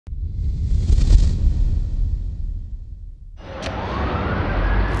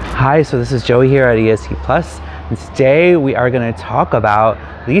Hi, so this is Joey here at ESCplus, and today we are going to talk about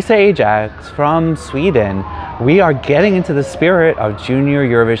Lisa Ajax from Sweden. We are getting into the spirit of Junior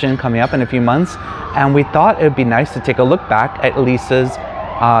Eurovision coming up in a few months, and we thought it would be nice to take a look back at Lisa's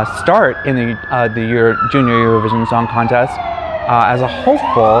start in the Junior Eurovision Song Contest as a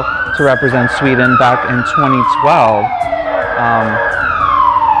hopeful to represent Sweden back in 2012.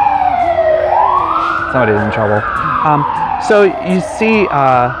 Somebody's in trouble. So you see,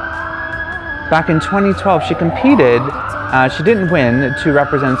 back in 2012, she competed. She didn't win to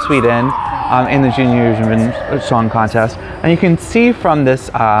represent Sweden in the Junior Eurovision Song Contest. And you can see from this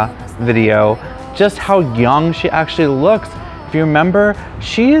video just how young she actually looks. If you remember,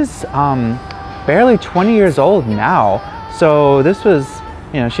 she's barely 20 years old now. So this was,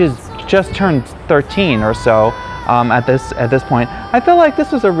 she's just turned 13 or so at this point. I feel like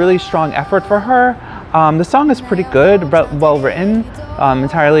this was a really strong effort for her. The song is pretty good, but well written,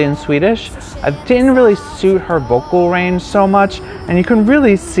 entirely in Swedish. It didn't really suit her vocal range so much, and you can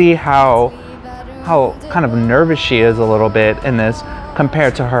really see how kind of nervous she is a little bit in this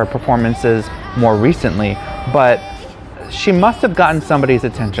compared to her performances more recently. But she must have gotten somebody's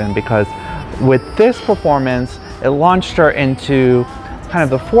attention, because with this performance, it launched her into kind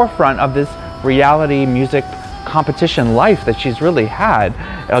of the forefront of this reality music competition life that she's really had.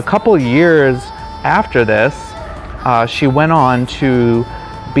 A couple years after this, she went on to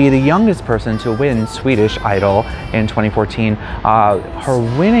be the youngest person to win Swedish Idol in 2014. Her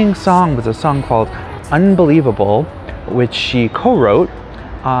winning song was a song called Unbelievable, which she co-wrote.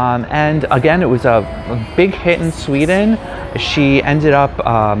 And again, it was a big hit in Sweden. She ended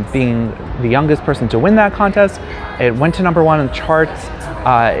up being the youngest person to win that contest. It went to #1 on the charts.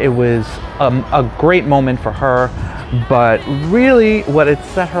 It was a great moment for her, but really what it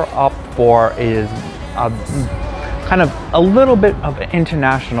set her up for is kind of a little bit of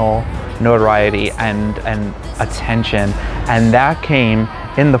international notoriety and attention, and that came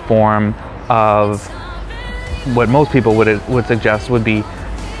in the form of what most people would suggest would be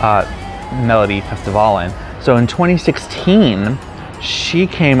Melody Festivalen. So in 2016, she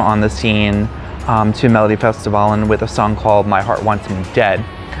came on the scene to Melody Festivalen with a song called My Heart Wants Me Dead.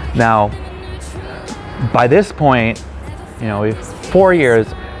 Now, by this point, we've 4 years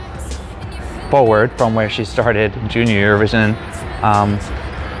forward from where she started Junior Eurovision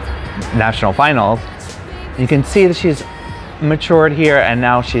National Finals. You can see that she's matured here, and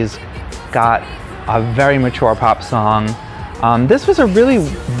now she's got a very mature pop song. This was a really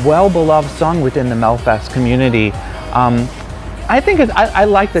well-beloved song within the Melfest community. I think I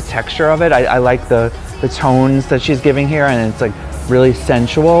like the texture of it. I like the tones that she's giving here, and it's like really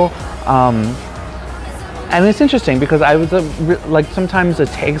sensual. And it's interesting because I was like, sometimes it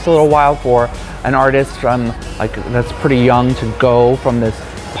takes a little while for an artist from that's pretty young to go from this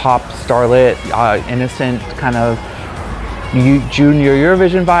pop starlet, innocent kind of Junior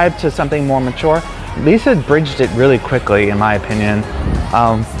Eurovision vibe to something more mature. Lisa bridged it really quickly, in my opinion.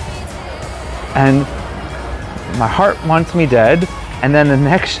 And My Heart Wants Me Dead, and then the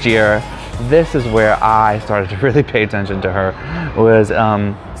next year, this is where I started to really pay attention to her, was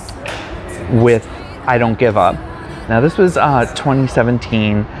with I Don't Give Up. Now this was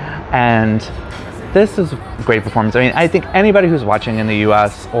 2017, and this is a great performance. I mean, I think anybody who's watching in the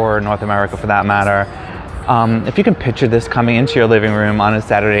US or North America for that matter, if you can picture this coming into your living room on a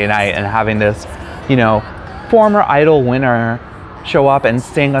Saturday night and having this, former Idol winner show up and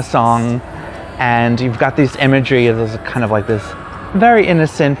sing a song, and you've got this imagery of this kind of like this very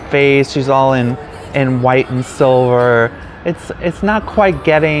innocent face. She's all in white and silver. It's not quite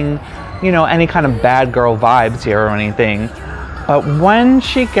getting any kind of bad girl vibes here or anything. But when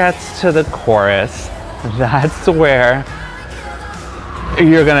she gets to the chorus, that's where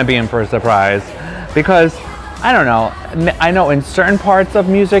you're gonna be in for a surprise. Because, I don't know, I know in certain parts of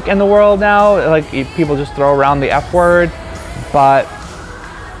music in the world now, like people just throw around the F word, but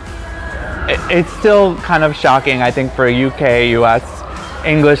it's still kind of shocking, I think, for UK, US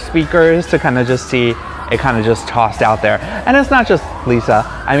English speakers to kind of just see it kind of just tossed out there. And it's not just Lisa.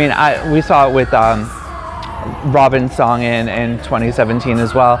 I mean, we saw it with Robin's song in 2017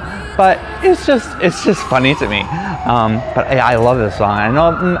 as well. But it's just funny to me. But I love this song. I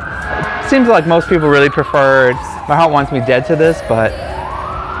know it seems like most people really preferred My Heart Wants Me Dead to this, but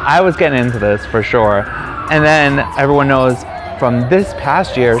I was getting into this for sure. And then everyone knows from this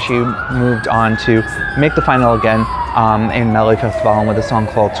past year, she moved on to make the final again in Melody Festival with a song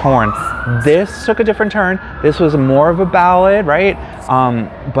called Torn. This took a different turn. This was more of a ballad, right?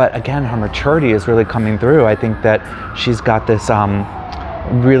 But again, her maturity is really coming through. I think that she's got this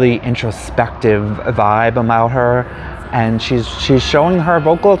really introspective vibe about her. and she's showing her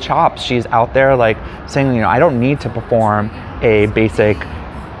vocal chops. She's out there like saying, you know, I don't need to perform a basic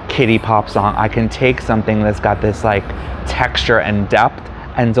kiddie pop song. I can take something that's got this like texture and depth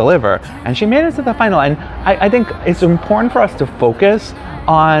and deliver. And she made it to the final. And I think it's important for us to focus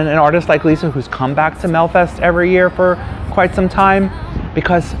on an artist like Lisa, who's come back to Melfest every year for quite some time,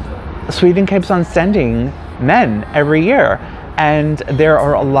 because Sweden keeps on sending men every year. And there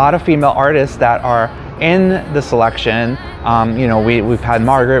are a lot of female artists that are in the selection. You know, we've had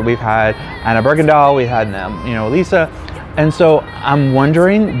Margaret, we've had Anna Bergendahl, we had, you know, Lisa. And so I'm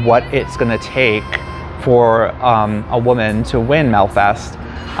wondering what it's gonna take for a woman to win Melfest.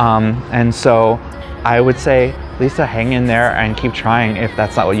 And so I would say, Lisa, hang in there and keep trying if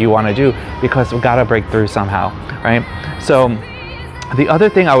that's not what you want to do, because we've got to break through somehow, right? So the other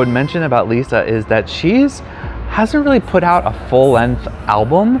thing I would mention about Lisa is that hasn't really put out a full-length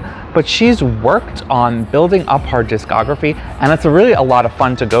album, but she's worked on building up her discography, and it's really a lot of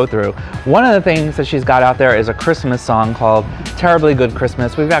fun to go through. One of the things that she's got out there is a Christmas song called Terribly Good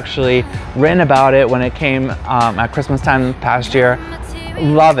Christmas. We've actually written about it when it came at Christmas time past year.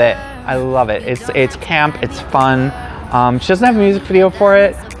 Love it. I love it. It's camp, it's fun. She doesn't have a music video for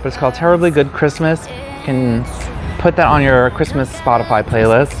it, but it's called Terribly Good Christmas. You can put that on your Christmas Spotify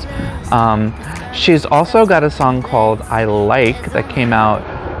playlist. She's also got a song called I Like that came out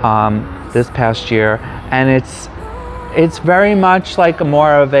this past year, and it's very much like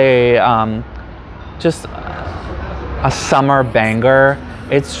more of a just a summer banger.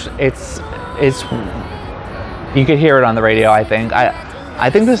 It's you could hear it on the radio. I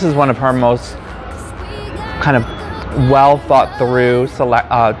think this is one of her most kind of well thought through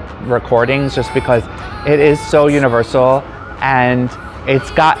recordings, just because it is so universal, and it's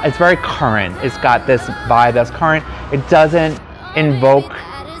very current. It's got this vibe that's current. It doesn't invoke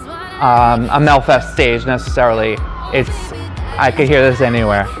a Melfest stage necessarily. I could hear this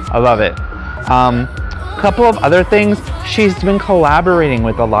anywhere. I love it. Couple of other things, she's been collaborating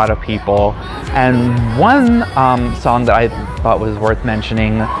with a lot of people, and one song that I thought was worth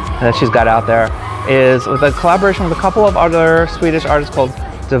mentioning that she's got out there is with a collaboration with a couple of other Swedish artists called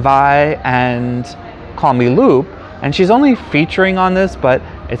Divai and Call Me Loop, and she's only featuring on this, but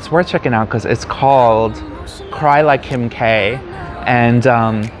it's worth checking out because it's called Cry Like Kim K. And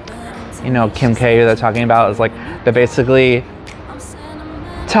you know, Kim K, who they're talking about, is like, they're basically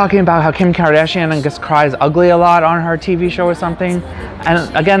talking about how Kim Kardashian, I guess, cries ugly a lot on her TV show or something.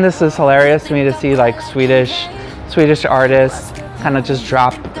 And again, this is hilarious to me to see like Swedish artists kind of just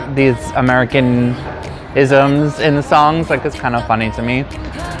drop these American isms in the songs. Like, it's kind of funny to me.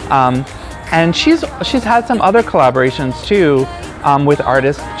 And she's had some other collaborations too with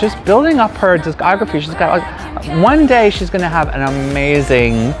artists, just building up her discography. She's got like, one day she's gonna have an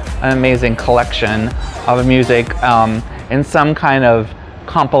amazing collection of music in some kind of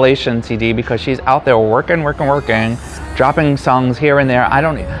compilation CD, because she's out there working, dropping songs here and there.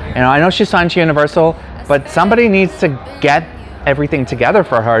 I know she's signed to Universal, but somebody needs to get everything together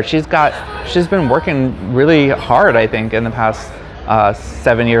for her. She's been working really hard, I think, in the past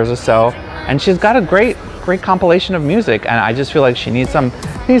 7 years or so, and she's got a great compilation of music, and I just feel like she needs some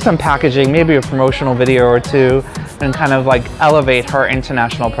packaging, maybe a promotional video or two, and kind of like elevate her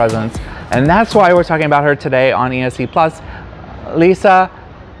international presence. And that's why we're talking about her today on ESCplus. Lisa,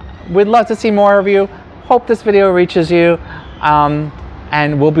 we'd love to see more of you. Hope this video reaches you,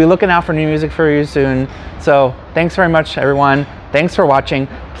 and we'll be looking out for new music for you soon. So thanks very much, everyone. Thanks for watching.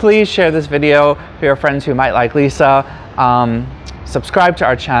 Please share this video for your friends who might like Lisa. Subscribe to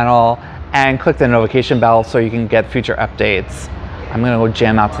our channel and click the notification bell so you can get future updates. I'm gonna go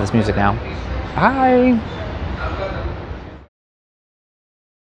jam out to this music now. Bye.